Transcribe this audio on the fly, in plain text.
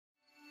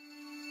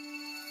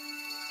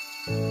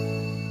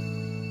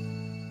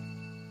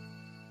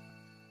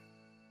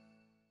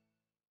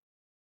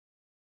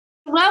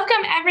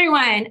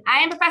everyone. I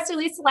am Professor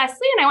Lisa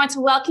Leslie, and I want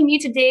to welcome you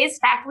to today's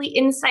Faculty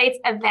Insights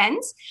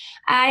event.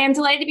 I am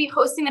delighted to be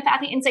hosting the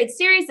Faculty Insights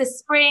series this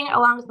spring,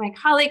 along with my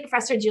colleague,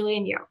 Professor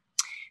Julian Yu.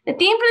 The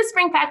theme for the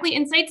Spring Faculty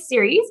Insights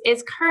series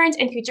is current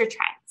and future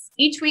trends.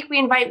 Each week, we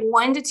invite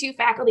 1 to 2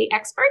 faculty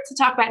experts to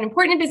talk about an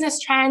important business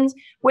trend,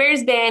 where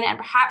it's been, and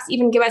perhaps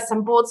even give us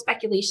some bold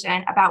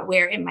speculation about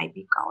where it might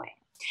be going.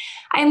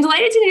 I am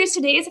delighted to introduce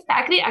today's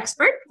faculty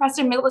expert,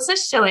 Professor Melissa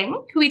Schilling,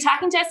 who will be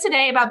talking to us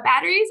today about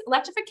batteries,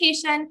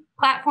 electrification,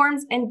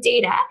 platforms, and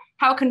data,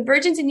 how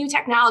convergence in new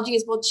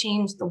technologies will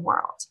change the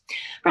world.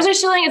 Professor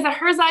Schilling is the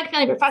Herzog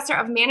Family Professor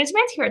of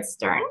Management here at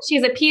Stern. She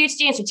has a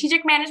PhD in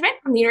Strategic Management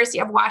from the University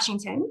of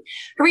Washington.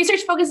 Her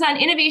research focuses on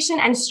innovation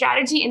and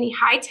strategy in the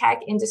high-tech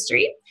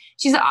industry.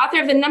 She's the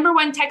author of the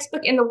 #1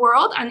 textbook in the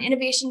world on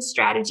innovation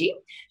strategy.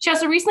 She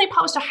also recently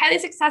published a highly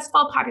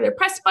successful popular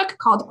press book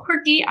called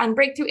Quirky on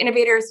breakthrough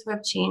innovators who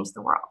have changed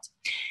the world.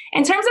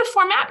 In terms of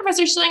format,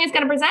 Professor Schilling is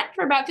going to present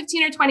for about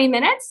 15 or 20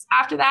 minutes.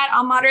 After that,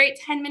 I'll moderate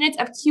 10 minutes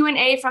of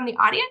Q&A from the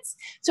audience.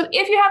 So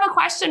if you have a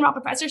question while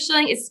Professor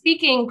Schilling is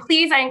speaking,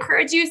 please, I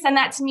encourage you, send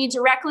that to me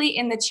directly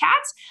in the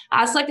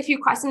chat. Select a few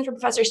questions for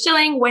Professor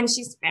Schilling when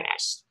she's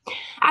finished.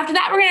 After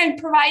that, we're going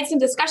to provide some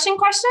discussion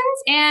questions,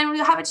 and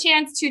we'll have a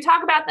chance to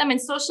talk about them and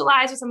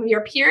socialize with some of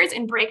your peers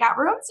in breakout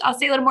rooms. I'll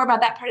say a little more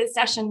about that part of the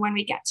session when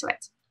we get to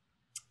it.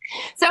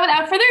 So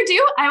without further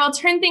ado, I will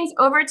turn things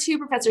over to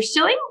Professor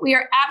Schilling. We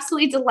are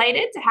absolutely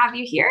delighted to have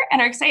you here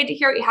and are excited to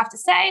hear what you have to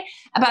say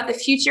about the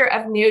future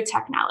of new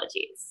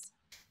technologies.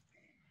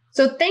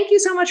 So thank you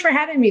so much for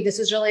having me. This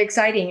is really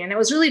exciting. And it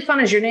was really fun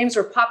as your names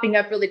were popping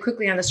up really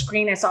quickly on the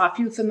screen. I saw a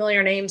few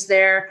familiar names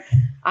there.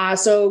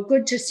 So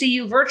good to see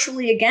you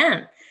virtually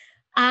again.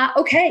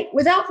 Okay,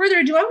 without further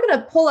ado, I'm going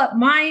to pull up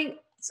my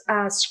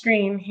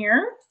screen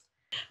here.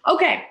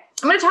 Okay.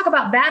 I'm going to talk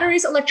about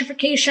batteries,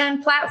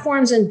 electrification,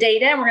 platforms, and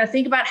data. And we're going to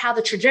think about how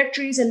the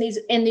trajectories in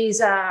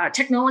these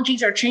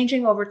technologies are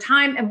changing over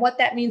time and what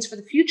that means for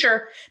the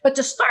future. But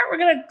to start, we're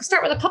going to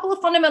start with a couple of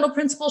fundamental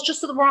principles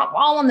just so that we're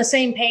all on the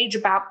same page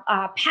about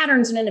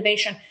patterns and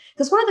innovation.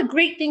 Because one of the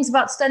great things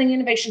about studying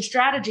innovation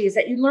strategy is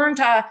that you learn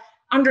to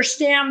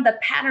understand the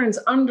patterns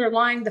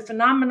underlying the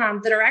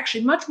phenomenon that are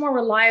actually much more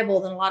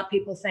reliable than a lot of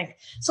people think.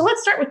 So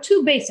let's start with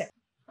 2 basic.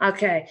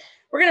 Okay,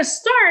 we're going to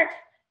start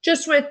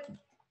just with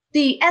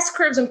the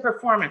S-curves in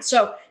performance.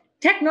 So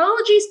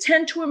technologies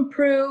tend to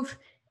improve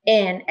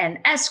in an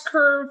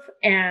S-curve,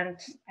 and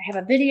I have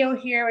a video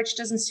here which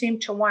doesn't seem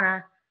to want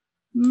to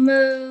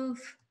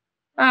move.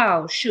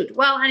 Oh, shoot.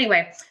 Well,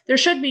 anyway, there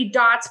should be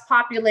dots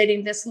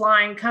populating this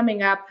line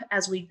coming up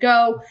as we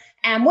go.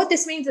 And what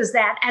this means is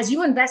that as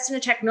you invest in a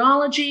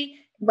technology,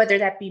 whether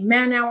that be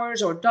man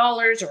hours or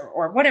dollars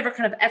or whatever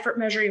kind of effort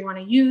measure you want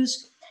to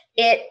use,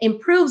 it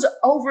improves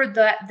over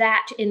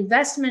that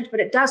investment,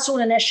 but it does so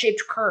in an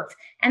S-shaped curve.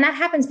 And that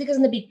happens because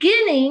in the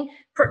beginning,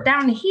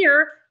 down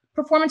here,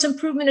 performance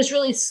improvement is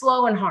really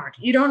slow and hard.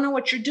 You don't know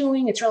what you're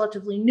doing. It's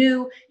relatively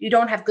new. You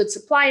don't have good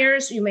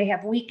suppliers. You may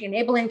have weak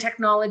enabling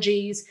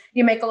technologies.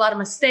 You make a lot of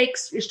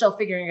mistakes. You're still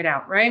figuring it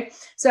out, right?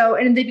 So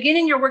in the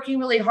beginning, you're working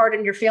really hard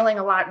and you're failing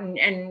a lot,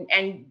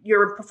 and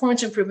your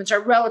performance improvements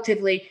are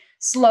relatively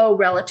slow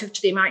relative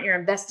to the amount you're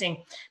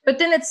investing. But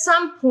then at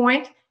some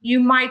point, you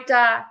might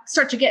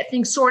start to get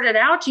things sorted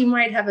out. You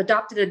might have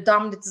adopted a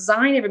dominant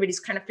design.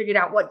 Everybody's kind of figured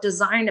out what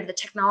design of the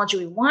technology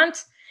we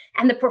want.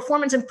 And the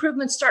performance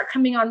improvements start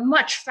coming on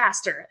much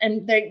faster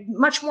and they're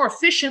much more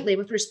efficiently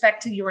with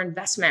respect to your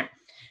investment.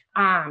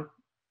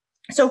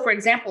 So for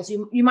example,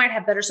 you might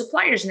have better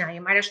suppliers now. You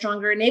might have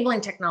stronger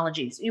enabling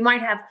technologies. You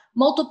might have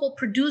multiple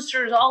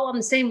producers all on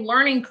the same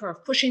learning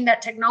curve, pushing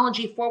that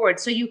technology forward.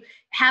 So you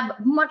have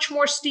much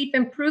more steep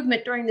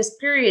improvement during this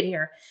period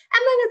here.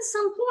 And then at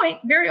some point,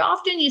 very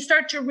often you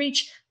start to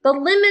reach the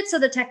limits of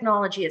the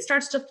technology. It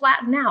starts to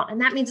flatten out. And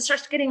that means it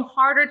starts getting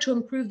harder to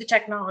improve the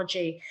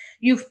technology.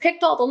 You've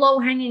picked all the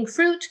low-hanging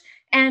fruit,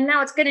 and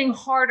now it's getting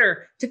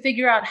harder to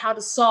figure out how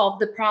to solve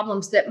the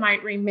problems that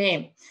might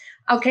remain.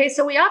 Okay,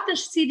 so we often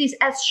see these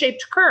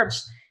S-shaped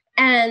curves,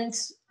 and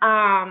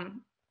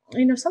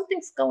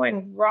something's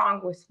going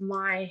wrong with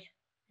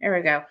there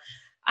we go.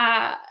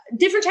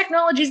 Different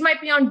technologies might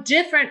be on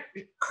different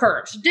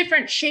curves,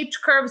 different shaped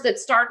curves that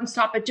start and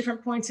stop at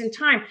different points in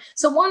time.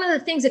 So one of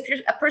the things, if you're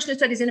a person who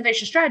studies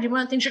innovation strategy,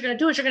 one of the things you're going to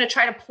do is you're going to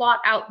try to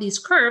plot out these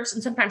curves.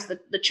 And sometimes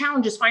the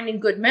challenge is finding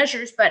good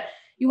measures, but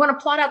you want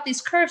to plot out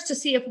these curves to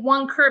see if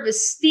one curve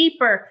is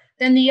steeper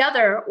than the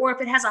other, or if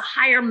it has a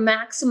higher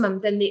maximum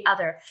than the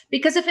other.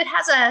 Because if it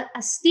has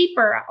a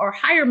steeper or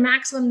higher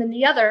maximum than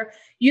the other,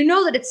 you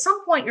know that at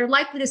some point you're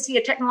likely to see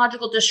a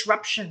technological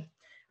disruption.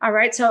 All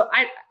right, so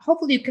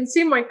hopefully you can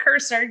see my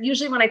cursor.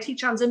 Usually when I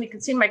teach on Zoom, you can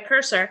see my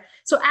cursor.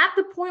 So at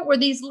the point where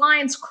these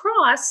lines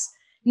cross,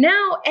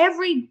 now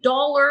every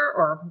dollar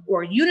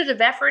or unit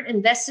of effort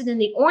invested in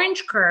the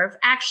orange curve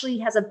actually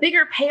has a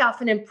bigger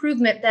payoff and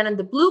improvement than in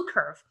the blue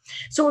curve.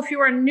 So if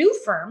you're a new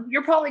firm,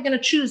 you're probably going to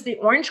choose the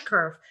orange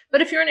curve.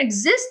 But if you're an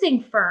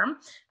existing firm,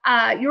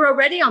 you're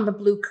already on the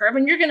blue curve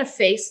and you're going to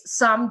face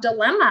some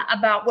dilemma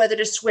about whether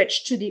to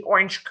switch to the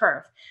orange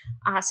curve.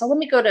 So let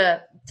me go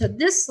to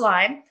this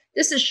slide.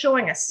 This is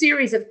showing a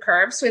series of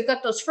curves. So we've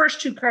got those first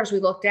two curves we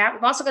looked at.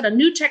 We've also got a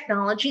new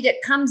technology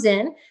that comes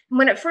in. And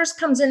when it first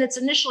comes in, it's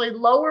initially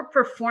lower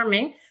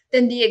performing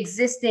than the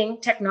existing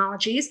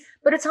technologies,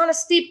 but it's on a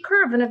steep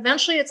curve. And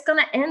eventually it's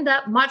going to end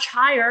up much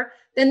higher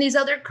than these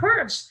other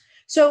curves.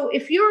 So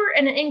if you're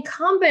an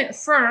incumbent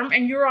firm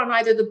and you're on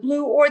either the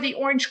blue or the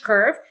orange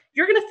curve,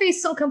 you're going to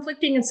face some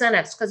conflicting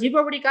incentives because you've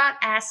already got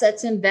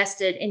assets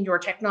invested in your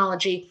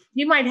technology.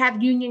 You might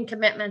have union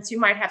commitments. You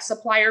might have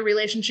supplier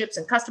relationships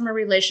and customer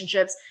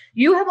relationships.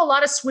 You have a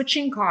lot of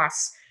switching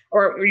costs,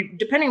 or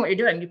depending on what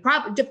you're doing,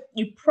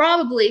 you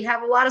probably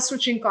have a lot of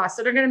switching costs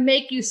that are going to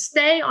make you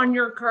stay on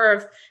your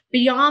curve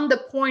beyond the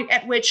point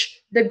at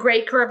which the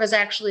gray curve is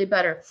actually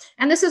better.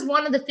 And this is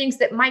one of the things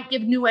that might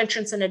give new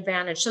entrants an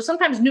advantage. So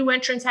sometimes new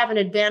entrants have an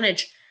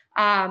advantage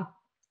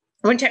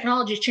when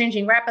technology is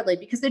changing rapidly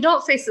because they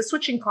don't face the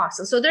switching costs.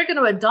 And so they're going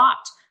to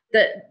adopt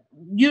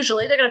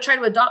usually they're going to try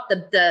to adopt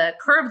the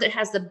curve that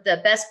has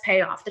the best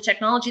payoff, the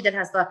technology that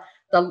has the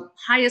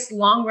highest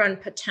long run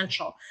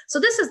potential. So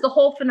this is the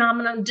whole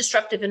phenomenon,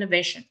 disruptive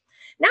innovation.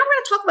 Now we're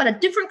going to talk about a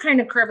different kind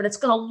of curve, and it's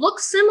going to look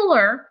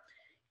similar.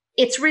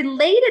 It's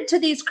related to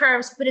these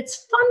curves, but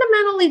it's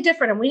fundamentally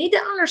different. And we need to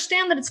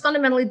understand that it's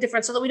fundamentally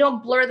different so that we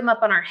don't blur them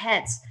up on our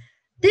heads.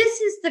 This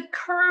is the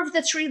curve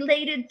that's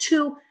related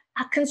to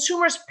a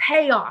consumer's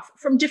payoff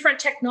from different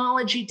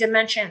technology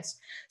dimensions.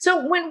 So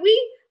I'm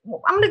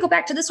going to go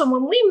back to this one.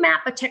 When we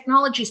map a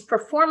technology's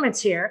performance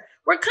here,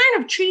 we're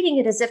kind of treating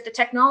it as if the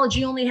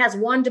technology only has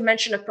one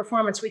dimension of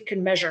performance we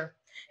can measure.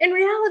 In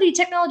reality,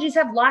 technologies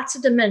have lots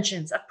of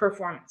dimensions of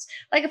performance.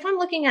 Like if I'm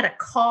looking at a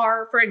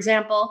car, for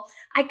example,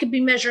 I could be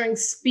measuring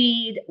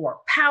speed or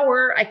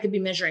power. I could be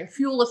measuring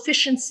fuel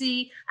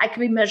efficiency. I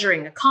could be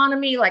measuring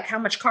economy, like how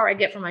much car I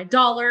get for my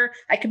dollar.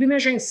 I could be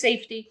measuring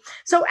safety.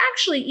 So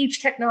actually, each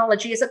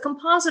technology is a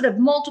composite of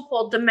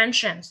multiple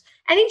dimensions.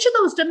 And each of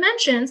those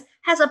dimensions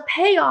has a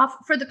payoff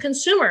for the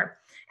consumer.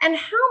 And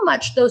how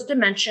much those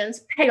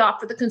dimensions pay off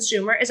for the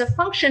consumer is a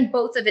function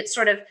both of its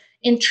sort of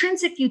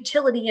intrinsic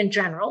utility in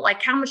general,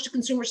 like how much do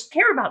consumers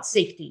care about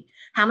safety?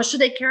 How much do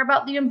they care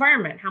about the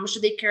environment? How much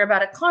do they care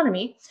about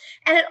economy?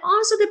 And it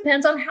also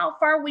depends on how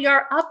far we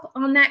are up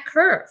on that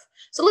curve.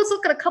 So let's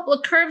look at a couple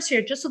of curves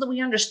here just so that we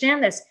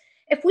understand this.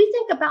 If we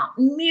think about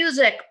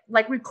music,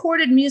 like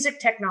recorded music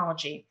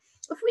technology,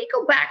 if we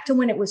go back to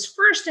when it was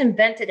first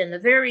invented in the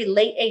very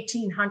late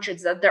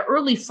 1800s, the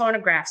early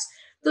phonographs,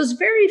 those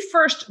very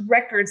first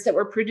records that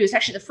were produced,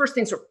 actually the first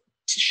things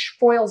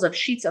were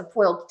sheets of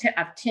foil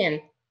of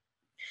tin.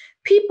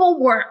 People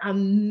were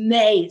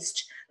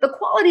amazed. The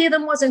quality of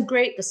them wasn't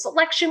great. The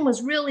selection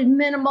was really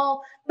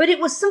minimal, but it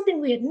was something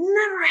we had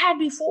never had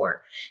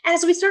before. And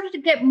as we started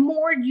to get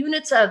more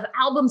units of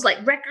albums,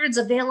 like records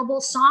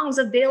available, songs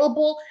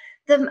available,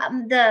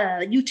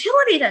 the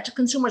utility of that to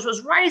consumers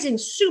was rising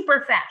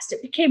super fast.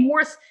 It became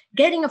worth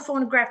getting a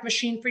phonograph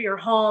machine for your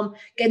home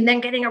and then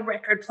getting a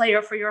record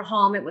player for your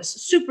home. It was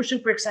super,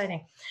 super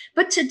exciting.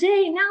 But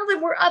today, now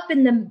that we're up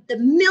in the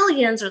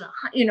millions or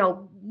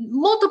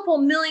multiple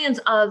millions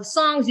of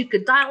songs you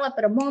could dial up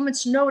at a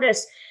moment's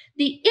notice,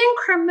 the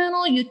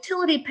incremental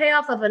utility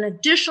payoff of an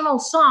additional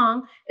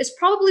song is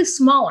probably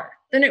smaller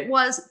than it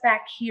was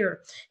back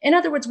here. In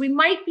other words, we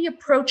might be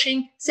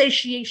approaching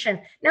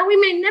satiation. Now, we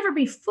may never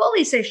be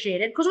fully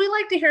satiated because we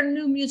like to hear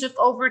new music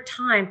over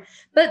time,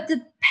 but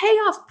the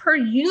payoff per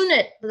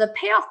unit, the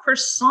payoff per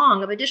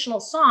song of additional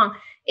song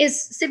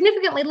is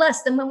significantly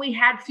less than when we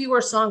had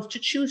fewer songs to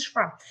choose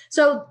from.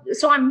 So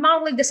I'm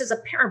modeling this as a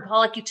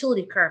parabolic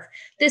utility curve.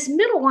 This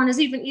middle one is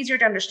even easier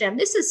to understand.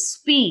 This is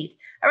speed.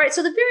 All right,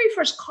 so the very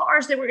first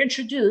cars that were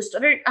introduced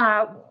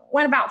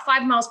went about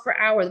 5 miles per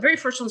hour. The very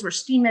first ones were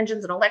steam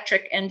engines and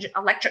electric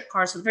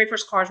cars. So the very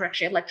first cars were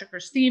actually electric or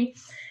steam.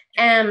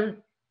 And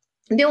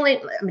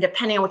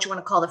depending on what you want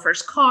to call the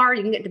first car,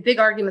 you can get into big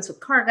arguments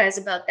with car guys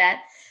about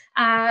that.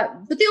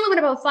 But they only went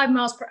about 5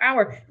 miles per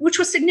hour, which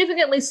was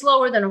significantly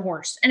slower than a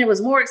horse. And it was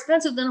more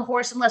expensive than a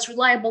horse and less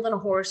reliable than a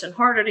horse and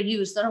harder to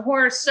use than a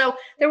horse. So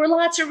there were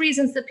lots of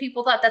reasons that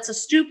people thought that's a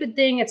stupid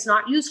thing. It's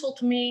not useful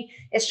to me.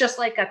 It's just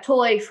like a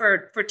toy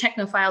for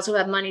technophiles who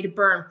have money to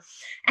burn.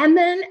 And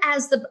then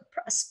as the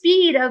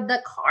speed of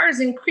the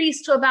cars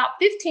increased to about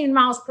 15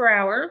 miles per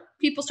hour,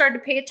 people started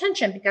to pay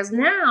attention because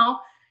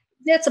now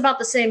that's about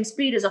the same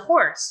speed as a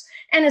horse.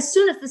 And as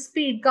soon as the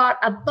speed got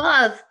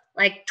above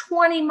like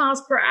 20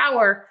 miles per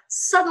hour,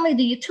 suddenly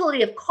the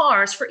utility of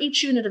cars for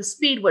each unit of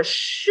speed was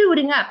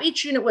shooting up.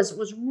 Each unit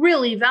was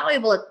really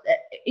valuable at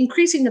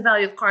increasing the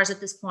value of cars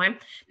at this point,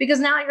 because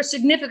now you're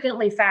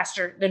significantly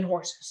faster than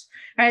horses.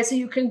 All right, so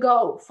you can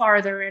go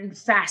farther and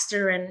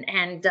faster,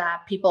 and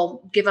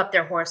people give up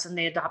their horse and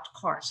they adopt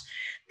cars.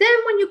 Then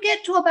when you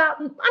get to about,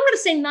 I'm going to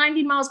say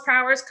 90 miles per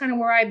hour is kind of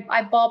where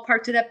I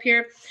ballparked it up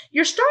here,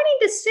 you're starting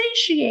to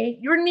satiate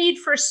your need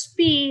for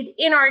speed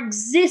in our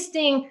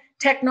existing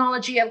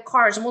technology of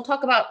cars. And I'm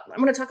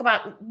going to talk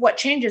about what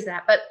changes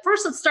that. But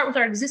first, let's start with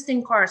our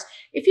existing cars.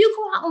 If you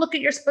go out and look at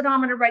your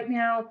speedometer right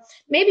now,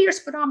 maybe your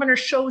speedometer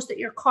shows that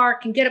your car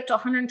can get up to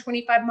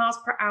 125 miles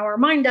per hour.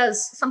 Mine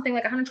does something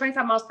like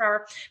 125 miles per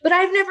hour, but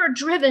I've never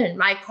driven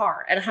my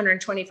car at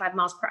 125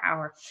 miles per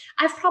hour.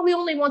 I've probably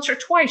only once or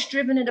twice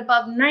driven it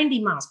above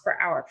 90 miles per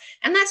hour.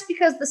 And that's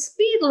because the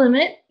speed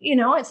limit,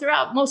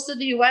 throughout most of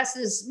the US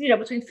is,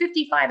 between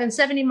 55 and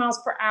 70 miles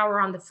per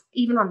hour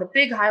even on the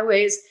big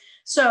highways.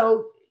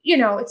 So,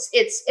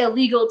 it's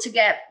illegal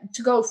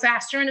to go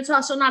faster, and it's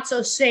also not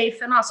so safe,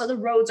 and also the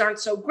roads aren't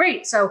so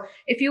great. So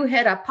if you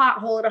hit a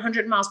pothole at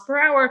 100 miles per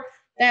hour,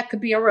 that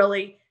could be a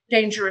really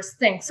dangerous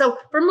thing. So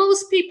for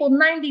most people,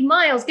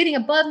 getting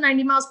above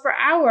 90 miles per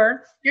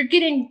hour, you're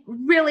getting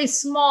really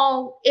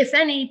small, if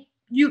any,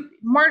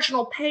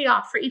 marginal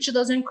payoff for each of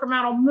those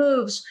incremental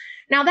moves.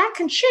 Now that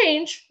can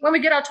change when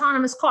we get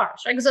autonomous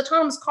cars, right? Because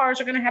autonomous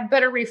cars are going to have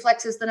better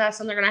reflexes than us,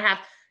 and they're going to have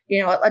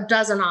a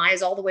dozen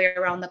eyes all the way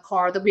around the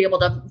car. They'll be able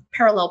to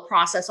parallel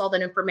process all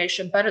that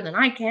information better than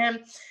I can.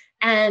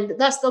 And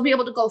thus they'll be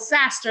able to go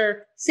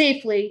faster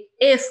safely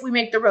if we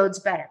make the roads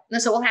better. And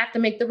so we'll have to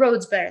make the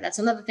roads better. That's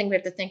another thing we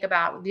have to think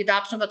about. The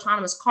adoption of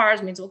autonomous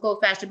cars means we'll go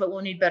faster, but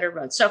we'll need better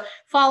roads. So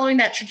following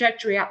that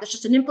trajectory out, that's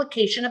just an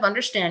implication of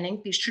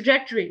understanding these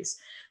trajectories.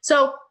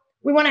 So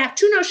we want to have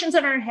two notions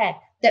in our head: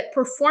 that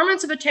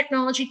performance of a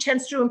technology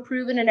tends to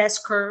improve in an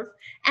S-curve,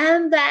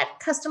 and that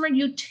customer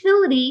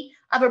utility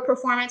of a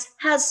performance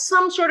has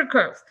some sort of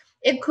curve.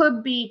 It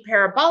could be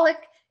parabolic,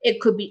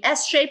 it could be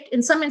S-shaped.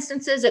 In some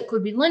instances, it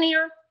could be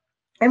linear.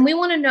 And we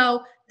want to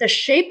know the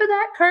shape of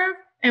that curve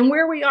and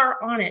where we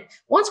are on it.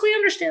 Once we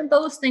understand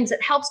those things,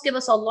 it helps give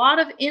us a lot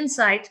of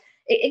insight.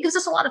 It gives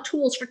us a lot of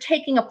tools for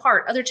taking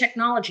apart other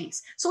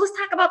technologies. So let's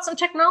talk about some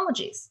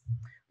technologies.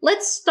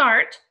 Let's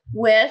start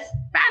with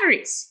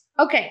batteries.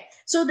 Okay,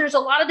 so there's a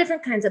lot of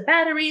different kinds of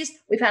batteries.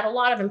 We've had a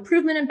lot of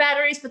improvement in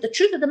batteries, but the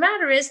truth of the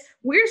matter is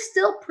we're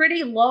still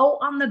pretty low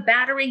on the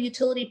battery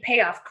utility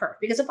payoff curve.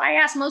 Because if I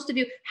ask most of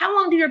you, how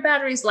long do your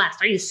batteries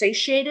last? Are you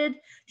satiated?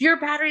 Do your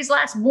batteries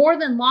last more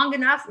than long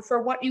enough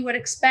for what you would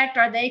expect?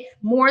 Are they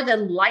more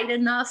than light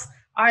enough?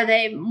 Are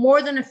they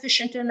more than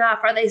efficient enough?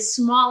 Are they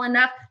small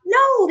enough?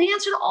 No, the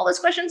answer to all those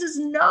questions is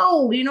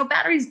no.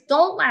 Batteries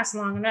don't last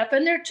long enough,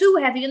 and they're too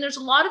heavy. And there's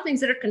a lot of things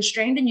that are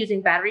constrained in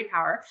using battery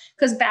power,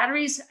 because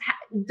batteries,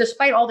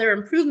 despite all their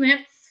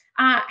improvement,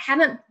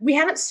 we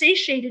haven't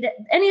satiated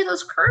any of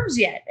those curves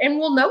yet. And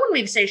we'll know when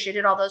we've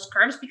satiated all those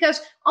curves, because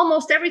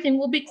almost everything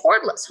will be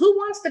cordless. Who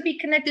wants to be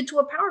connected to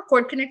a power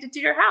cord connected to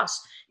your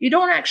house? You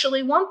don't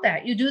actually want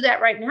that. You do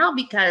that right now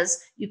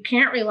because you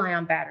can't rely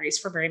on batteries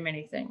for very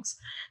many things.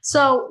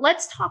 So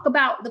let's talk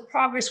about the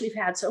progress we've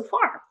had so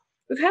far.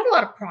 We've had a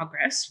lot of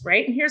progress,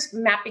 right? And here's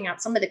mapping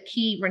out some of the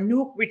key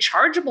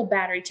rechargeable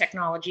battery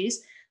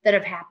technologies that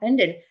have happened.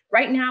 And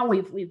right now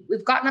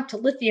we've gotten up to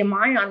lithium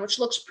ion, which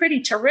looks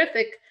pretty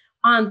terrific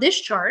on this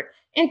chart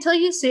until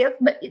you see it.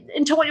 But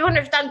until what you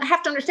have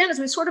to understand is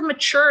we sort of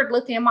matured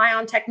lithium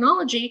ion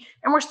technology,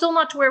 and we're still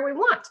not to where we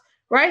want,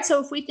 right? So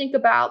if we think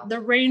about the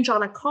range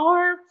on a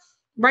car,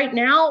 right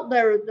now,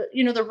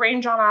 the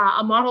range on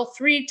a Model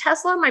 3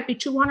 Tesla might be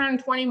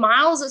 220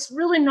 miles. It's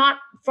really not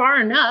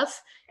far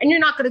enough. And you're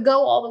not going to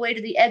go all the way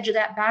to the edge of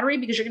that battery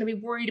because you're going to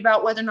be worried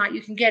about whether or not you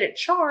can get it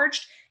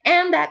charged.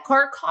 And that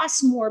car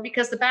costs more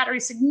because the battery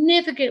is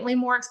significantly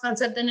more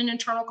expensive than an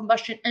internal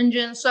combustion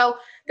engine. So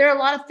there are a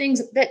lot of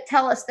things that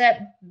tell us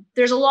that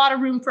there's a lot of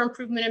room for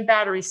improvement in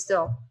batteries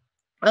still.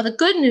 Well, the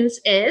good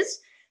news is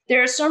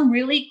there are some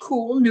really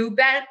cool new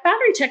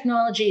battery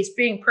technologies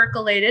being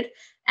percolated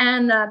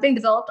and being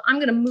developed.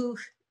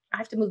 I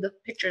have to move the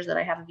pictures that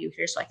I have of you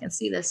here so I can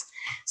see this.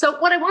 So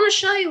what I want to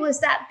show you is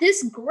that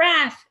this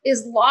graph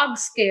is log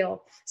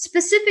scale.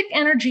 Specific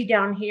energy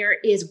down here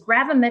is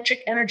gravimetric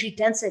energy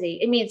density.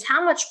 It means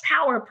how much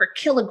power per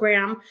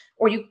kilogram,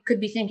 or you could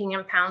be thinking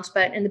in pounds,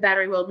 but in the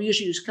battery world, we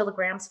usually use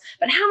kilograms,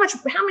 but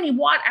how many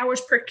watt hours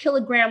per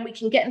kilogram we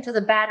can get into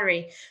the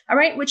battery, all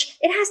right? Which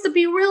it has to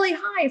be really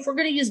high if we're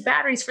going to use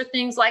batteries for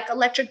things like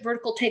electric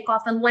vertical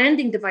takeoff and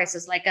landing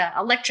devices, like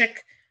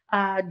electric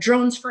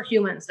drones for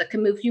humans that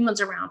can move humans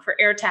around, for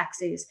air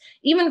taxis.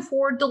 Even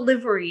for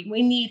delivery,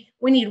 we need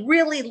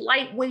really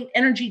lightweight,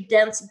 energy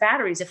dense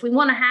batteries. If we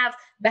want to have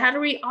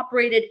battery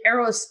operated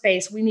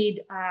aerospace, we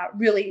need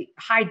really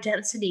high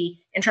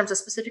density in terms of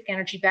specific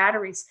energy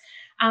batteries.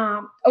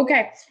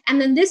 Okay,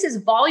 and then this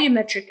is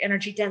volumetric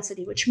energy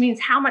density, which means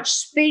how much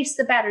space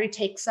the battery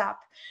takes up.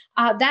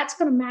 That's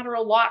going to matter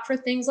a lot for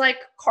things like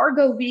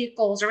cargo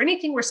vehicles or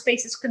anything where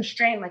space is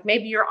constrained, like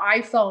maybe your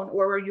iPhone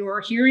or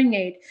your hearing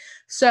aid.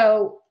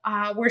 So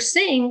we're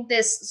seeing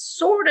this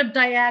sort of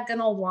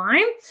diagonal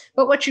line,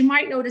 but what you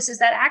might notice is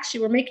that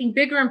actually we're making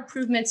bigger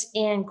improvements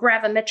in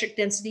gravimetric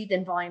density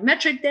than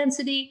volumetric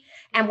density.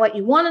 And what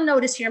you want to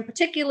notice here in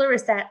particular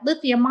is that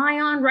lithium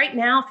ion right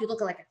now, if you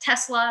look at like a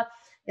Tesla,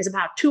 is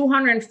about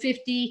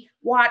 250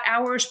 watt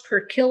hours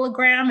per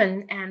kilogram.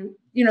 And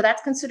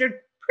that's considered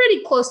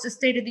pretty close to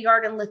state of the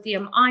art in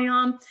lithium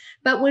ion.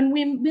 But when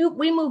we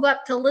move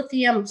up to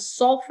lithium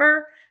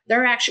sulfur,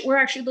 we're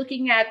actually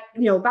looking at,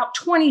 about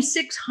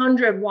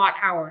 2,600 watt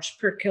hours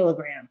per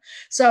kilogram.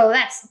 So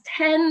that's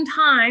 10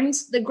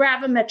 times the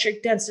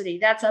gravimetric density.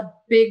 That's a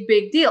big,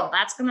 big deal.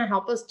 That's going to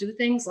help us do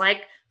things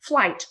like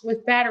flight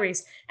with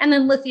batteries. And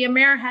then lithium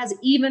air has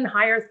even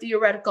higher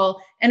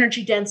theoretical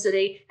energy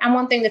density. And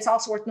one thing that's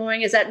also worth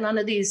knowing is that none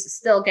of these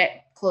still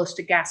get close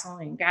to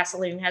gasoline.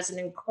 Gasoline has is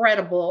an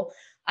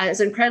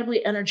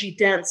incredibly energy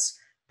dense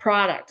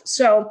product.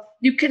 So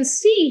you can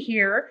see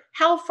here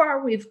how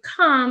far we've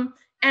come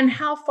and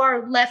how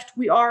far left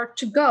we are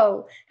to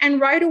go.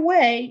 And right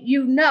away,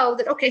 you know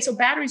that, okay, so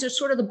batteries are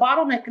sort of the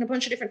bottleneck in a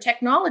bunch of different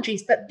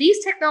technologies, but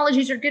these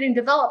technologies are getting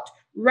developed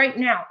right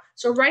now.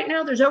 So right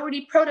now, there's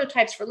already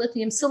prototypes for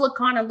lithium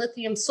silicon and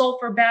lithium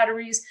sulfur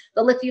batteries.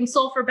 The lithium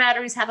sulfur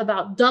batteries have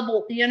about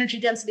double the energy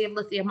density of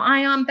lithium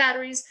ion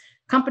batteries.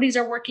 Companies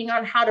are working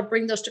on how to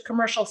bring those to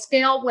commercial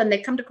scale. When they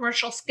come to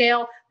commercial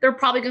scale, they're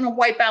probably going to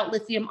wipe out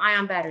lithium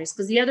ion batteries.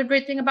 Because the other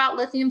great thing about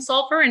lithium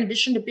sulfur, in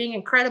addition to being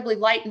incredibly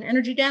light and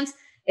energy dense,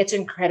 it's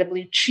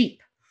incredibly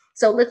cheap.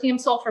 So lithium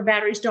sulfur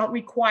batteries don't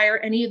require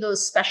any of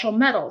those special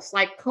metals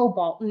like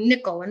cobalt,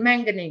 nickel, and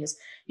manganese.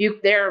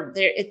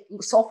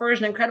 Sulfur is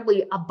an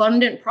incredibly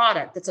abundant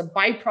product. It's a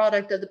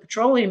byproduct of the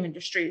petroleum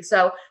industry.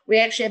 So we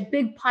actually have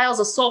big piles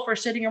of sulfur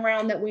sitting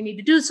around that we need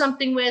to do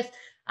something with.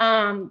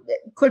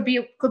 Could be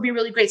a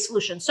really great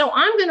solution. So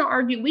I'm going to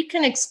argue we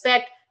can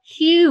expect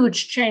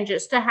huge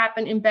changes to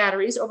happen in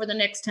batteries over the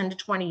next 10 to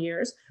 20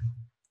 years.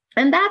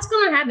 And that's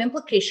going to have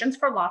implications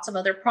for lots of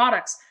other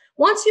products.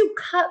 Once you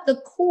cut the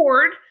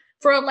cord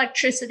for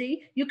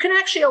electricity, you can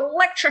actually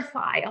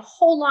electrify a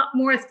whole lot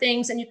more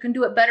things, and you can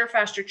do it better,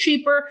 faster,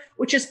 cheaper,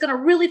 which is going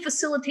to really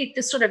facilitate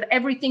this sort of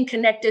everything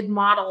connected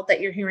model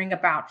that you're hearing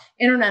about.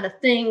 Internet of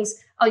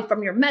Things,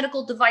 from your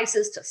medical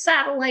devices to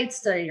satellites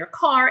to your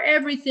car,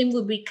 everything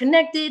will be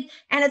connected,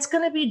 and it's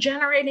going to be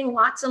generating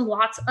lots and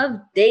lots of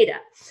data.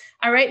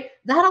 All right,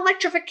 that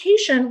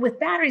electrification with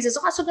batteries is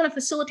also going to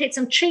facilitate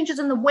some changes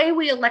in the way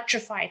we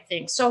electrify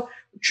things. So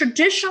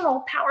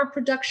traditional power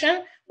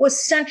production was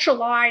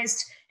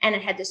centralized, and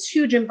it had this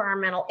huge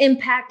environmental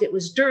impact. It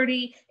was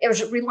dirty. It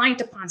was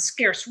reliant upon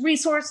scarce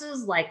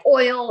resources like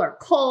oil or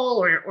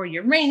coal or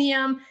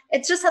uranium.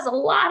 It just has a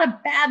lot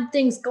of bad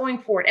things going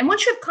for it. And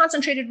once you have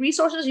concentrated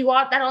resources,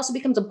 that also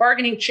becomes a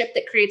bargaining chip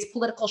that creates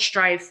political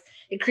strife.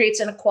 It creates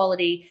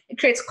inequality. It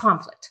creates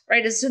conflict,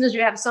 right? As soon as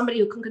you have somebody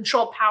who can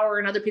control power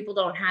and other people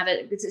don't have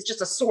it, it's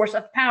just a source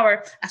of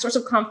power, a source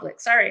of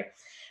conflict,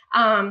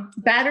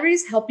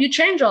 Batteries help you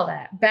change all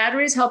that.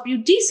 Batteries help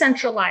you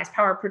decentralize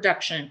power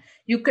production.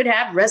 You could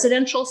have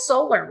residential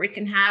solar. We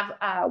can have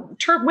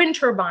wind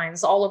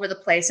turbines all over the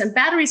place. And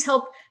batteries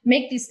help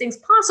make these things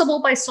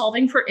possible by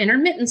solving for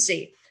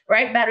intermittency,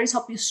 right? Batteries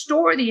help you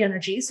store the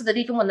energy so that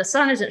even when the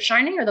sun isn't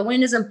shining or the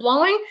wind isn't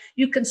blowing,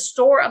 you can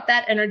store up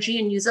that energy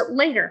and use it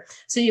later.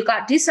 So you've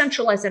got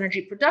decentralized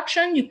energy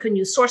production. You can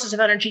use sources of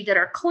energy that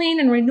are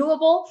clean and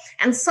renewable.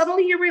 And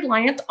suddenly you're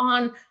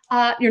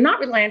not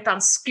reliant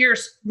on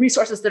scarce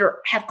resources that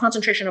have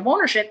concentration of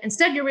ownership.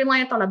 Instead, you're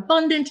reliant on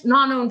abundant,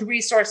 non-owned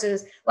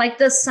resources like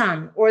the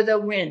sun or the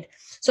wind.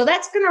 So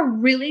that's going to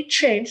really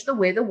change the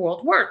way the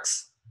world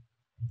works.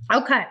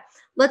 Okay,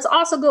 let's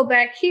also go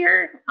back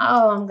here.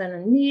 Oh, I'm going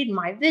to need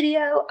my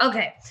video.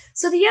 Okay,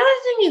 so the other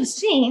thing you've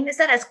seen is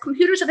that as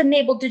computers have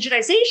enabled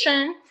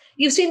digitization,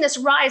 you've seen this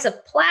rise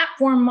of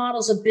platform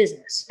models of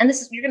business. And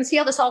you're going to see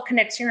how this all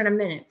connects here in a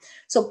minute.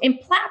 So in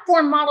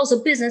platform models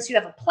of business, you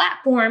have a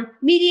platform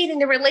mediating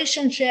the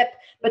relationship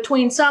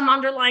between some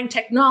underlying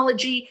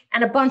technology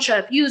and a bunch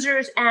of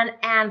users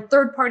and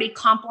third-party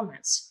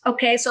complements.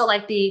 Okay, so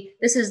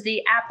this is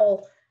the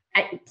Apple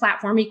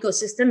platform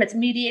ecosystem. It's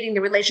mediating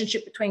the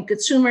relationship between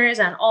consumers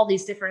and all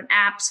these different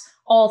apps,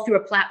 all through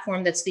a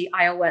platform that's the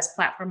iOS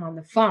platform on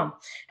the phone.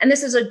 And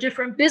this is a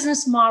different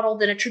business model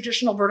than a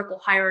traditional vertical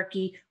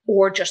hierarchy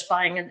or just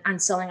buying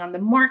and selling on the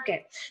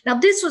market. Now,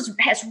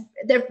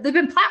 there've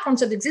been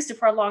platforms that have existed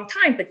for a long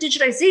time, but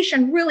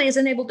digitization really has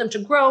enabled them to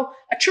grow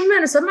a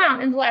tremendous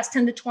amount in the last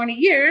 10 to 20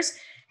 years.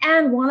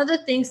 And one of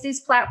the things these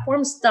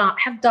platforms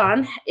have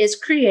done is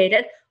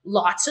created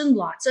lots and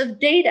lots of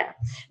data.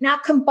 Now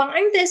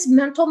combine this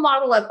mental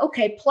model of,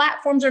 okay,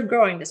 platforms are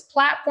growing, this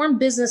platform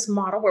business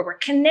model where we're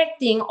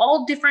connecting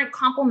all different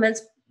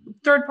complements,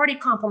 third-party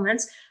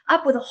complements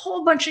up with a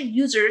whole bunch of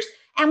users.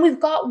 And we've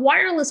got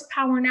wireless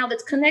power now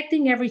that's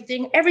connecting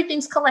everything.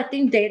 Everything's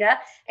collecting data.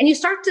 And you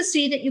start to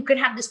see that you could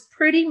have this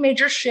pretty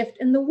major shift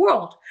in the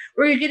world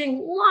where you're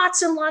getting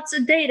lots and lots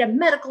of data,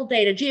 medical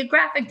data,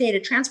 geographic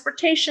data,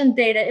 transportation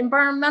data,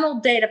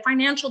 environmental data,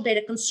 financial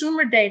data,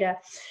 consumer data.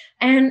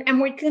 And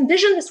we can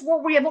envision this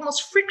world where we have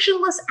almost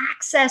frictionless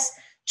access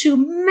to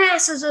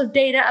masses of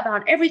data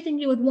about everything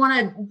you would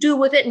want to do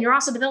with it. And you're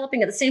also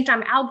developing at the same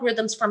time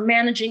algorithms for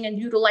managing and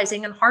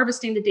utilizing and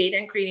harvesting the data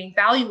and creating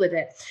value with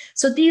it.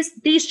 So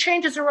these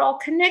changes are all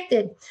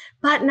connected.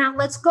 But now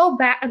let's go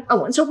back.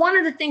 And so one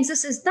of the things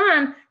this has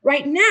done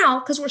right now,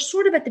 because we're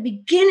sort of at the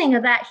beginning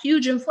of that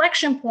huge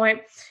inflection point,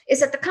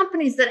 is that the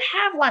companies that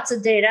have lots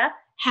of data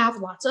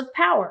have lots of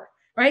power.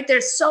 right?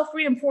 There's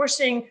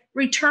self-reinforcing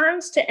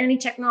returns to any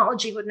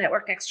technology with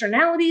network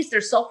externalities.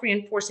 There's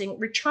self-reinforcing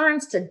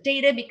returns to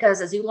data,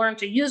 because as you learn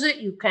to use it,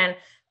 you can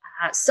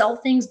sell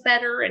things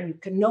better, and you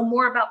can know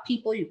more about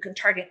people. You can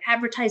target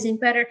advertising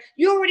better.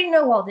 You already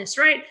know all this,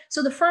 right?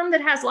 So the firm that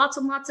has lots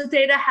and lots of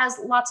data has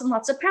lots and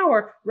lots of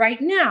power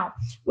right now,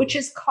 which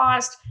has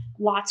caused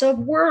lots of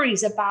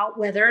worries about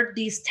whether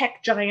these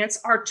tech giants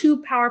are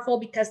too powerful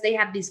because they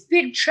have these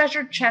big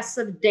treasure chests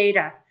of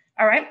data.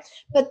 All right.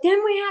 But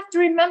then we have to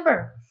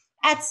remember,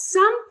 at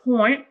some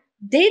point,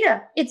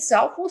 data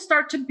itself will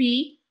start to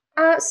be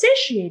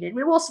satiated.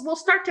 It'll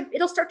start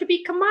to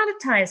be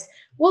commoditized.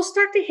 We'll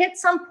start to hit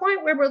some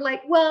point where we're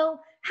like,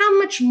 well, how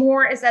much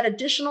more is that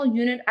additional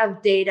unit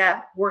of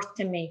data worth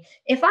to me?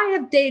 If I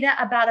have data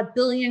about 1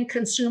 billion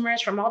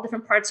consumers from all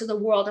different parts of the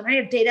world, and I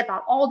have data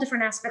about all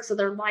different aspects of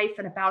their life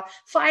and about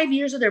 5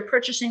 years of their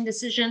purchasing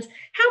decisions,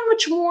 how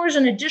much more is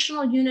an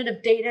additional unit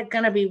of data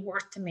going to be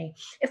worth to me?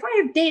 If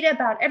I have data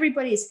about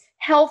everybody's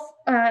health,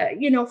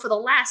 for the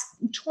last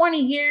 20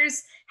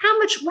 years, how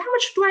much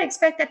do I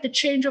expect that to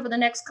change over the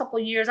next couple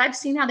of years? I've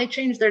seen how they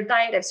change their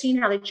diet. I've seen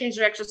how they change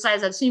their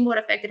exercise. I've seen what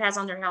effect it has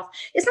on their health.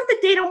 It's not that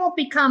data won't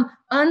become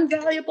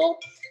unvaluable,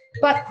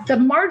 but the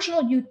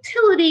marginal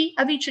utility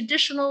of each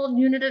additional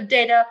unit of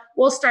data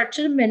will start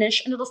to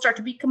diminish, and it'll start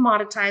to be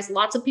commoditized.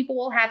 Lots of people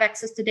will have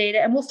access to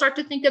data, and we'll start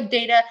to think of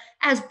data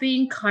as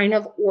being kind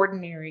of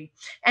ordinary.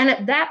 And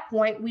at that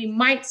point, we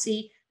might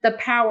see the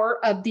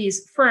power of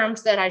these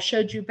firms that I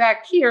showed you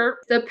back here,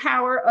 the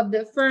power of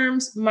the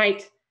firms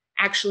might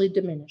actually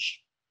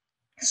diminish.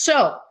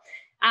 So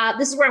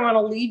this is where I want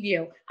to leave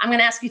you. I'm going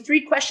to ask you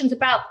 3 questions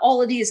about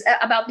all of these,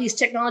 about these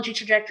technology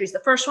trajectories. The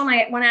first one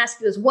I want to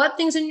ask you is, what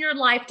things in your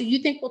life do you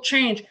think will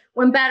change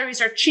when batteries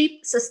are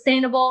cheap,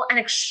 sustainable, and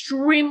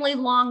extremely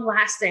long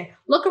lasting?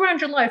 Look around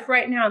your life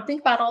right now and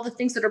think about all the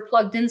things that are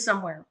plugged in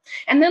somewhere.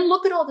 And then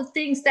look at all the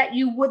things that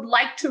you would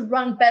like to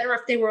run better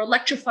if they were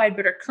electrified,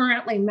 but are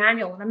currently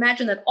manual. And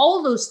imagine that all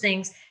of those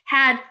things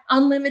had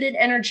unlimited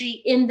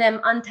energy in them,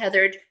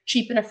 untethered,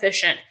 cheap and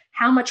efficient.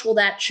 How much will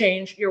that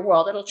change your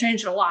world? It'll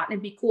change it a lot. And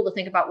it'd be cool to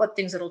think about what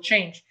things it'll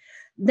change.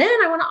 Then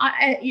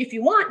if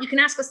you want, you can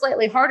ask a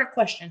slightly harder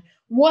question.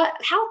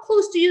 How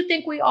close do you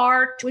think we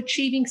are to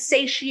achieving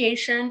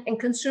satiation in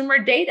consumer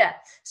data?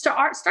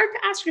 Start to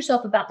ask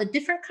yourself about the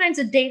different kinds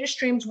of data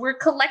streams we're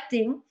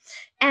collecting,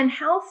 and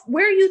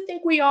where you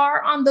think we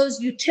are on those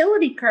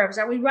utility curves.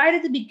 Are we right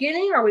at the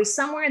beginning? Are we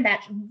somewhere in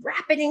that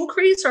rapid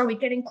increase? Are we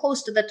getting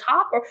close to the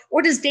top?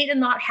 Or does data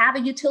not have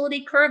a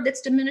utility curve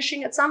that's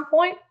diminishing at some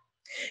point?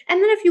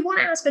 And then if you want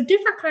to ask a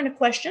different kind of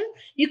question,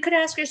 you could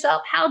ask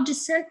yourself how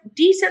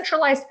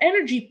decentralized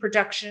energy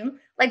production,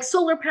 like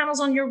solar panels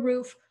on your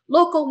roof,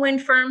 local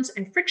wind farms,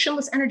 and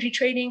frictionless energy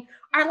trading,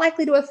 are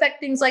likely to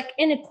affect things like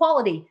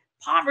inequality,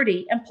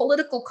 poverty, and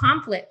political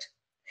conflict.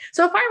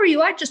 So if I were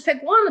you, I'd just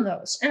pick one of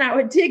those, and I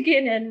would dig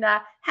in and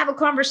have a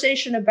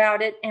conversation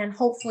about it and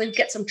hopefully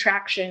get some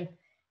traction.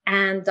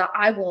 And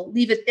I will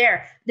leave it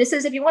there. This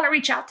is, if you want to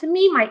reach out to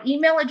me, my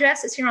email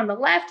address is here on the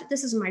left.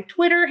 This is my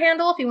Twitter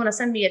handle if you want to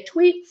send me a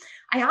tweet.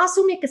 I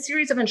also make a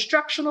series of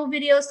instructional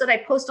videos that I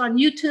post on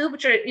YouTube,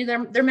 which are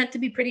they're meant to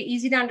be pretty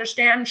easy to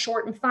understand,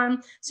 short and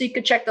fun. So you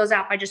could check those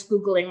out by just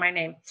Googling my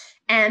name.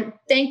 And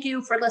thank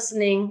you for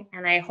listening.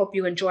 And I hope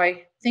you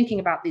enjoy thinking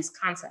about these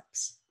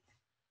concepts.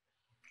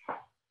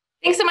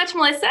 Thanks so much,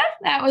 Melissa.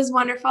 That was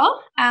wonderful.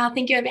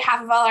 Thank you on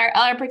behalf of all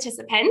our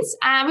participants.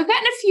 We've gotten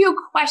a few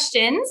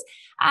questions,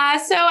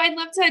 so I'd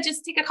love to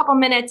just take a couple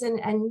minutes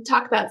and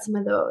talk about some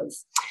of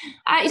those.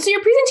 So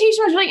your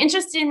presentation was really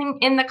interesting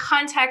in the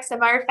context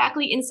of our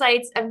Faculty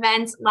Insights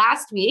event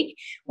last week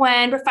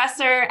when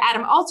Professor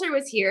Adam Alter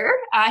was here.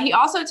 He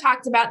also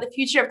talked about the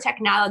future of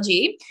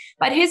technology,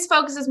 but his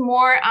focus is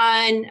more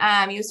on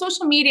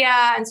social media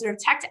and sort of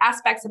tech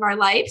aspects of our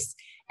lives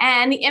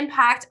and the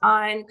impact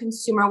on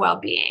consumer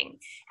well-being.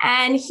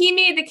 And he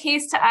made the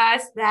case to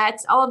us that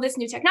all of this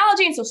new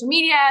technology and social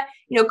media,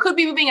 could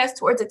be moving us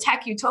towards a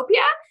tech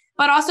utopia,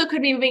 but also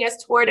could be moving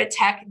us toward a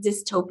tech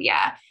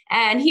dystopia.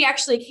 And he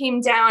actually came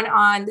down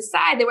on the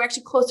side that we're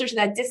actually closer to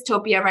that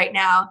dystopia right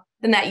now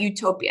than that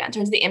utopia in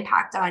terms of the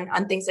impact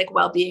on things like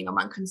well-being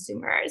among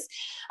consumers.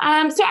 So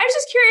I was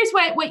just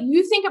curious what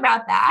you think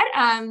about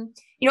that.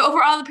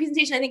 Overall, the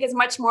presentation, I think, is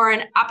much more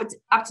an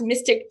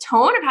optimistic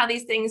tone of how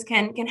these things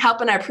can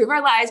help and improve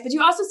our lives. But do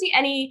you also see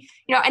any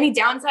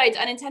downsides,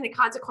 unintended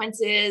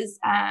consequences?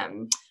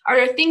 Are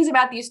there things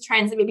about these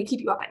trends that maybe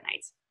keep you up at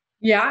night?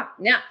 Yeah.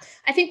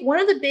 I think one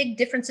of the big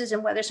differences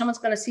in whether someone's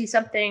going to see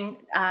something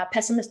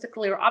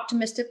pessimistically or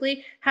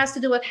optimistically has to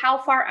do with how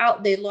far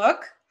out they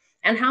look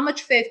and how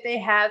much faith they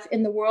have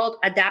in the world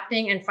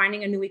adapting and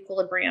finding a new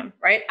equilibrium,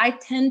 right? I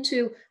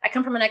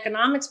come from an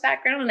economics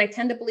background, and I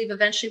tend to believe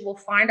eventually we'll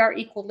find our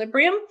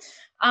equilibrium.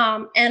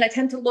 And I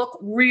tend to look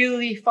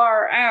really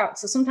far out.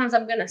 So sometimes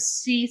I'm going to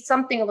see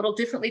something a little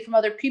differently from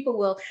other people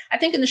will. I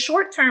think in the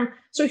short term,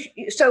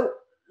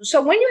 so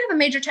when you have a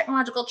major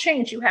technological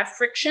change, you have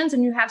frictions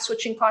and you have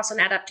switching costs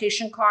and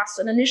adaptation costs.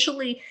 And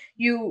initially,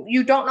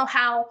 you don't know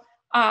how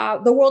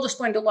the world is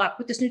going to look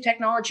with this new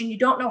technology, and you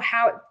don't know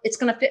how it's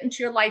going to fit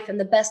into your life and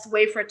the best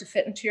way for it to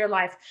fit into your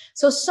life.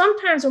 So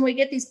sometimes when we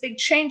get these big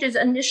changes,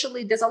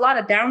 initially there's a lot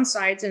of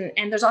downsides,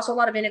 and there's also a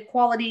lot of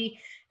inequality,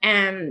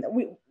 and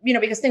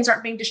because things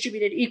aren't being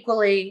distributed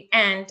equally,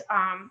 and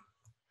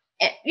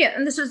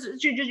this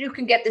is you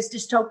can get this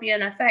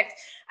dystopian effect.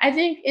 I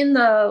think in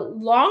the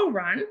long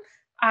run,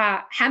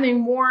 having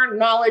more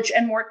knowledge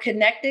and more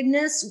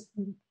connectedness,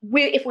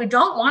 if we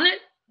don't want it,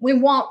 we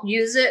won't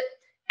use it.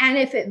 And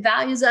if it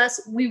values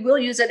us, we will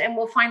use it, and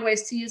we'll find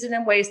ways to use it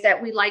in ways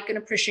that we like and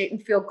appreciate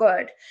and feel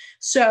good.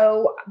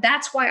 So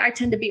that's why I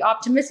tend to be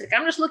optimistic.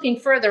 I'm just looking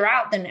further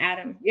out than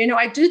Adam.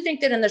 I do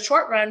think that in the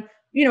short run,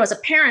 as a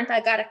parent,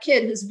 I got a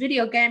kid who's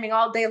video gaming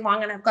all day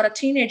long, and I've got a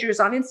teenager who's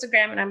on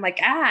Instagram, and I'm like,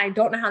 I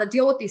don't know how to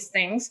deal with these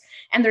things.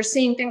 And they're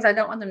seeing things I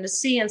don't want them to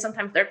see. And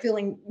sometimes they're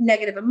feeling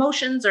negative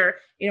emotions, or,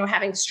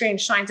 having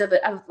strange signs of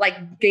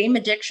like game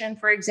addiction,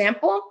 for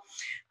example.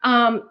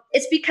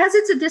 It's because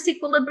it's a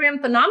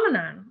disequilibrium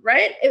phenomenon,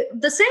 right?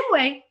 The same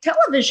way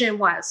television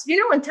was.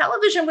 When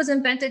television was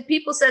invented,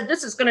 people said,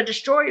 this is going to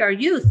destroy our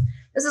youth.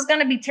 This is going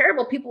to be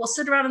terrible. People will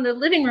sit around in their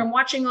living room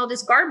watching all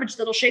this garbage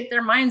that'll shape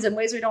their minds in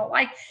ways we don't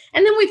like.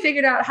 And then we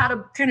figured out how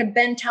to kind of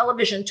bend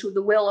television to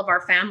the will of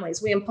our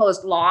families. We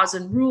imposed laws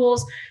and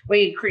rules.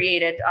 We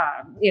created,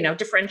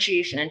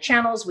 differentiation in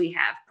channels. We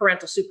have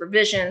parental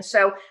supervision.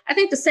 So I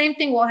think the same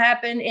thing will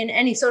happen in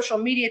any social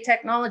media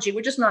technology.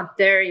 We're just not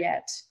there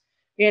yet.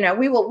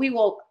 We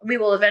will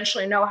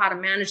eventually know how to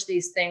manage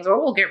these things, or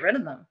we'll get rid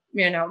of them.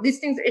 These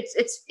things,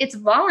 it's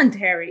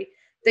voluntary,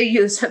 the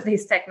use of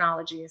these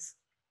technologies.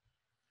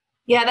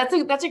 Yeah,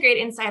 that's a great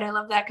insight. I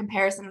love that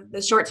comparison of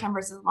the short term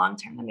versus long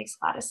term. That makes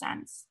a lot of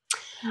sense.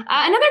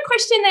 Another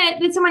question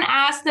that someone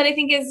asked that I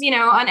think is,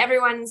 on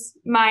everyone's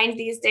mind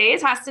these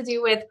days has to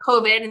do with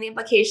COVID and the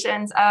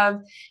implications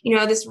of,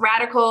 this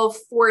radical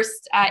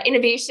forced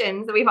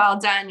innovation that we've all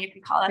done. You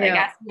could call it, I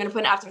guess. I'm going to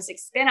put an optimistic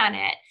spin on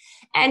it.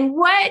 And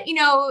what,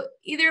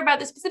 either about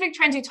the specific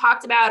trends you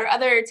talked about or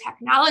other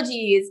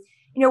technologies,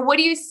 what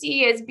do you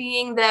see as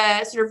being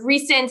the sort of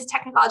recent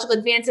technological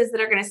advances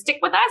that are going to stick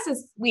with us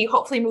as we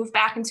hopefully move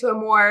back into a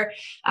more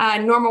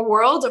normal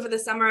world over the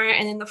summer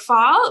and in the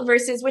fall,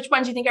 versus which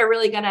ones you think are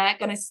really going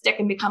to stick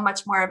and become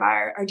much more of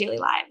our daily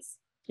lives?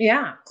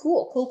 Yeah,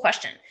 cool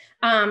question.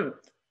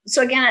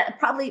 So again, I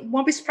probably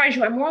won't be surprised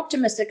you. I'm more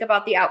optimistic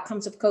about the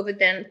outcomes of COVID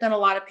than a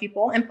lot of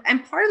people.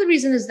 And part of the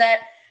reason is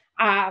that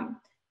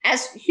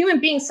as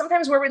human beings,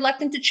 sometimes we're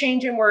reluctant to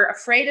change, and we're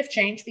afraid of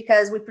change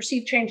because we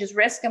perceive change as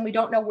risk, and we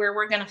don't know where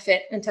we're going to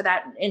fit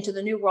into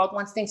the new world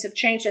once things have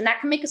changed. And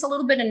that can make us a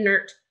little bit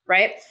inert,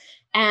 right?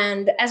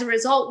 And as a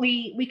result,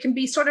 we can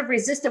be sort of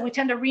resistant. We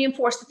tend to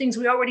reinforce the things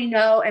we already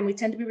know, and we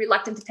tend to be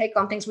reluctant to take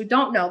on things we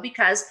don't know,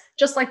 because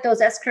just like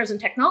those S-curves in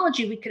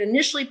technology, we could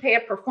initially pay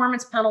a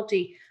performance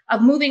penalty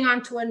of moving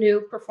on to a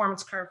new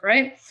performance curve,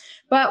 right?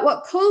 But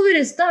what COVID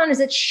has done is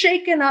it's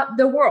shaken up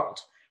the world.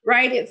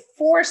 Right? It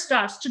forced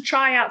us to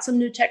try out some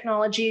new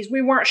technologies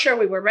we weren't sure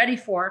we were ready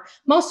for.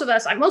 Most of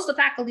the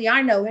faculty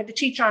I know had to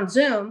teach on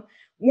Zoom,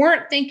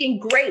 weren't thinking,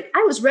 great,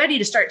 I was ready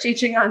to start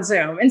teaching on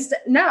Zoom.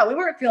 No, we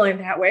weren't feeling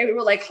that way. We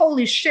were like,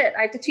 holy shit,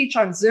 I have to teach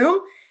on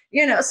Zoom.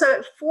 So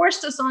it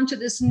forced us onto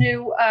this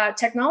new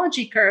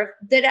technology curve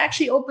that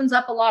actually opens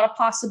up a lot of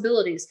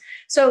possibilities.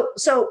 So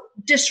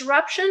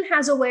disruption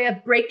has a way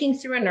of breaking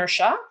through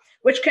inertia,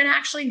 which can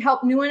actually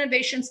help new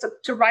innovations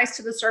to rise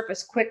to the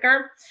surface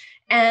quicker.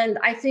 And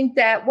I think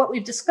that what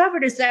we've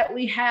discovered is that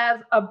we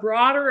have a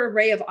broader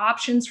array of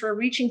options for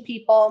reaching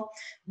people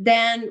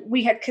than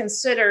we had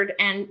considered.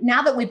 And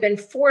now that we've been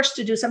forced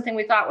to do something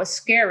we thought was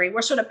scary,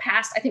 we're sort of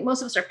past, I think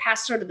most of us are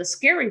past sort of the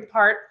scary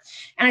part.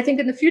 And I think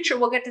in the future,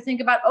 we'll get to think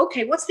about,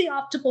 okay, what's the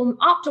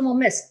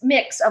optimal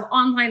mix of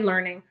online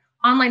learning,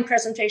 online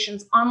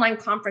presentations, online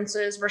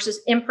conferences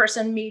versus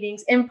in-person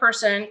meetings,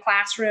 in-person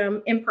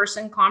classroom,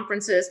 in-person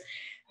conferences.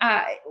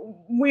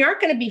 We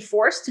aren't going to be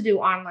forced to do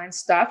online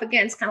stuff.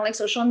 Again, it's kind of like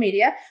social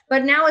media,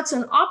 but now it's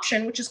an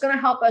option, which is going to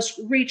help us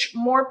reach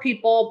more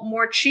people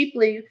more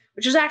cheaply,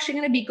 which is actually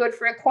going to be good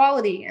for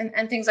equality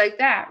and things like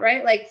that,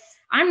 right? Like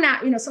I'm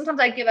not, sometimes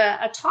I give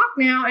a talk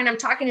now and I'm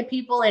talking to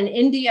people in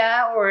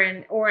India or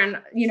in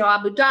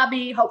Abu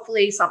Dhabi,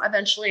 hopefully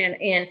eventually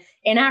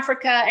in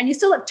Africa, and you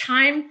still have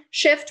time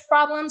shift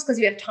problems because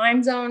you have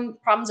time zone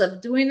problems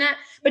of doing that,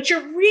 but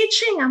you're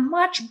reaching a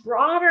much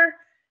broader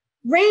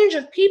range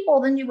of people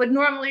than you would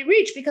normally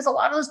reach, because a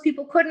lot of those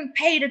people couldn't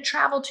pay to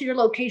travel to your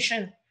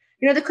location.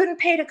 They couldn't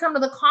pay to come to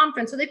the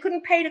conference, or they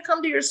couldn't pay to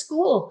come to your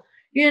school.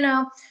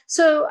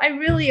 So I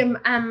really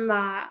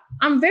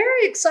I'm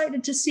very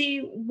excited to see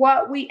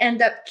what we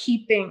end up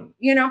keeping.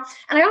 And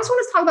I also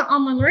want to talk about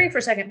online learning for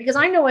a second, because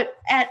I know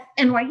at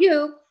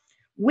NYU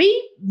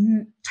we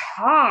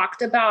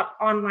talked about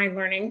online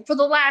learning for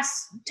the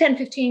last 10,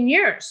 15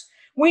 years.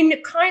 We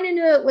kind of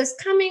knew it was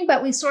coming,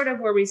 but we sort of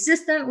were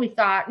resistant. We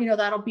thought,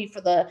 that'll be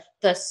for that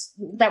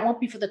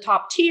won't be for the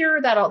top tier.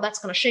 That's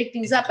going to shake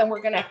things up, and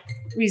we're going to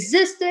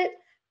resist it.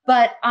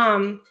 But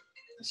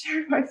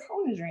sorry, my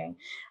phone is ringing.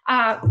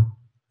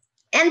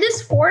 And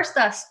this forced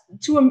us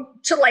to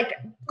like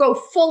go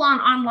full on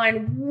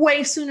online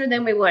way sooner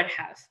than we would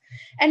have.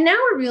 And now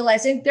we're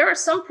realizing there are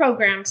some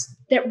programs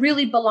that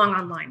really belong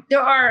online.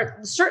 There are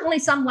certainly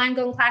some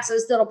Langone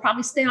classes that'll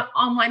probably stay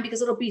online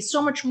because it'll be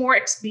so much more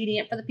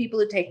expedient for the people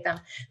who take them.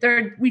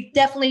 We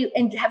definitely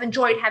have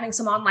enjoyed having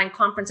some online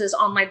conferences,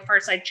 online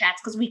fireside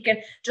chats, because we can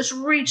just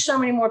reach so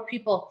many more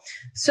people.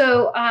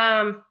 So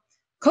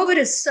COVID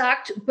has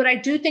sucked, but I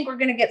do think we're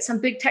going to get some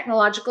big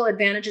technological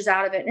advantages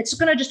out of it. It's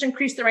going to just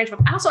increase the range of.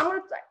 Also,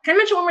 can I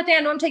mention one more thing?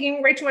 I know I'm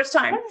taking way too much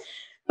time.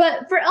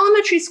 But for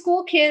elementary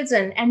school kids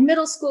and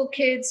middle school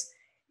kids,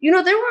 there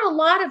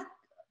were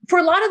for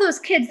a lot of those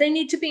kids, they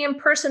need to be in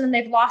person and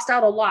they've lost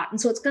out a lot. And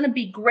so it's going to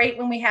be great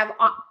when we have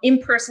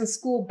in-person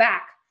school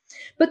back.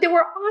 But there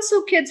were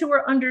also kids who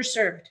were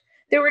underserved.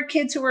 There were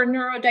kids who were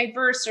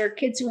neurodiverse, or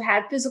kids who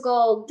had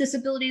physical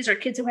disabilities, or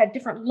kids who had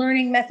different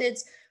learning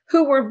methods,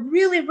 who were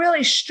really,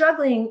 really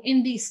struggling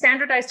in the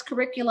standardized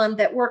curriculum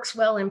that works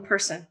well in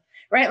person,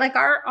 right? Like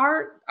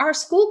our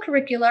school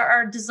curricula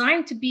are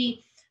designed to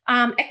be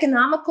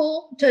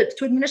economical, to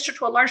administer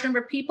to a large number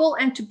of people,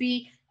 and to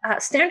be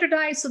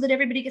standardized so that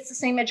everybody gets the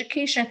same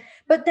education.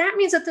 But that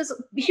means that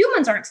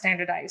humans aren't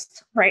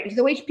standardized, right?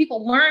 The way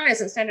people learn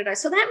isn't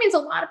standardized. So that means a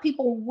lot of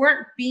people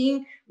weren't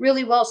being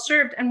really well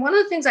served. And one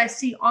of the things I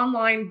see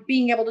online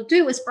being able to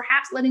do is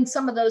perhaps letting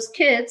some of those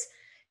kids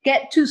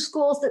get to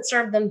schools that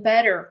serve them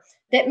better,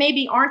 that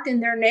maybe aren't in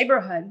their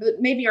neighborhood, but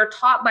maybe are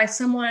taught by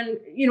someone,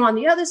 on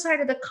the other side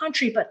of the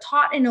country, but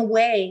taught in a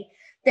way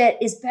that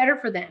is better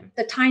for them,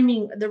 the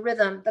timing, the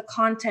rhythm, the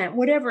content,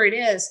 whatever it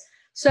is.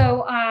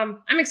 So I'm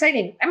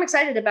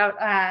excited about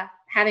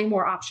having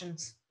more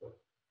options.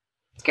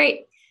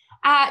 Great.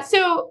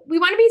 So we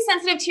want to be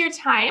sensitive to your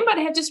time, but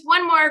I have just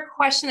one more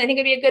question. I think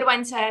it'd be a good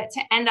one to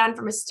end on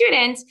from a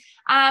student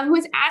who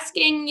is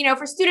asking,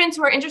 for students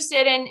who are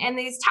interested in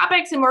these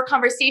topics and more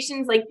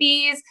conversations like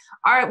these,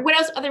 what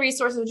else other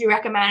resources would you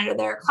recommend? Are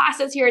there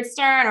classes here at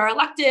Stern, or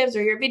electives,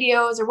 or your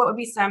videos, or what would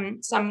be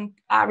some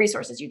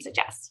resources you'd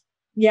suggest?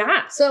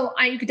 Yeah, so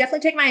you could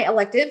definitely take my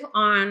elective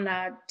on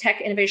tech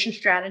innovation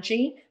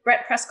strategy.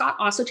 Brett Prescott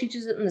also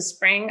teaches it in the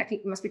spring. I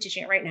think he must be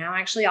teaching it right now.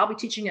 Actually, I'll be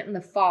teaching it in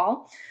the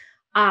fall.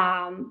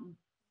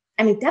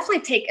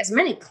 Definitely take as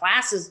many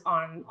classes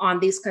on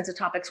these kinds of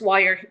topics while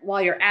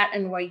you're at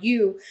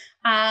NYU.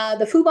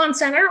 The Fubon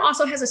Center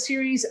also has a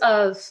series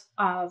of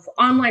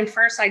online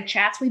fireside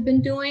chats we've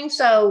been doing.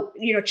 So,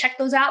 check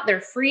those out.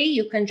 They're free.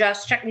 You can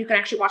just check. You can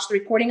actually watch the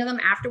recording of them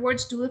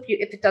afterwards too,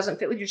 if it doesn't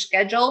fit with your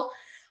schedule.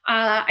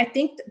 I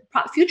think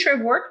the Future of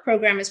Work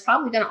program is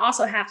probably going to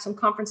also have some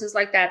conferences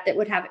like that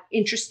would have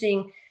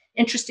interesting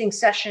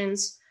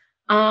sessions.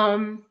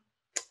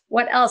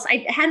 What else?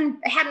 I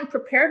hadn't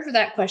prepared for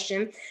that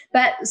question,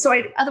 but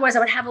otherwise I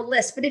would have a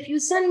list. But if you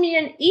send me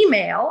an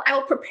email, I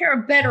will prepare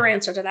a better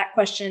answer to that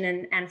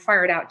question and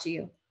fire it out to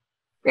you.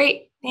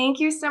 Great.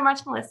 Thank you so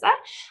much, Melissa.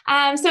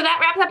 So that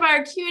wraps up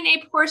our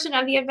Q&A portion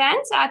of the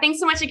event. Thanks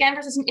so much again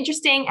for such an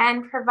interesting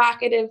and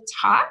provocative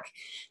talk.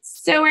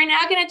 So we're now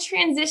going to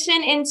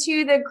transition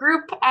into the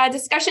group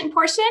discussion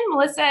portion.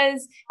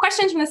 Melissa's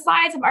questions from the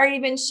slides have already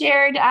been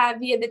shared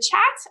via the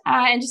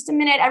chat. In just a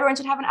minute, everyone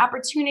should have an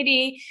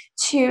opportunity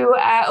to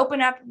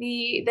open up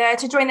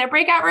to join their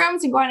breakout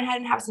rooms and go on ahead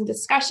and have some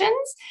discussions.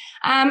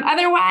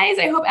 Otherwise,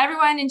 I hope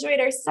everyone enjoyed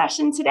our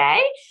session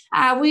today.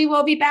 We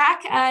will be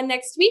back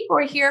next week.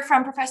 We'll hear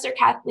from Professor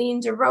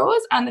Kathleen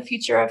DeRose on the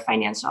future of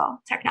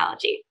financial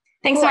technology.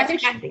 Thanks so much.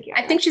 Thank you.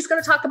 I think she's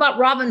going to talk about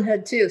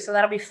Robinhood too, so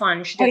that'll be fun.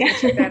 You should definitely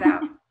check that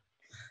out.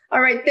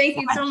 All right. Thank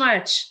you so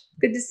much.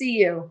 Good to see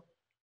you.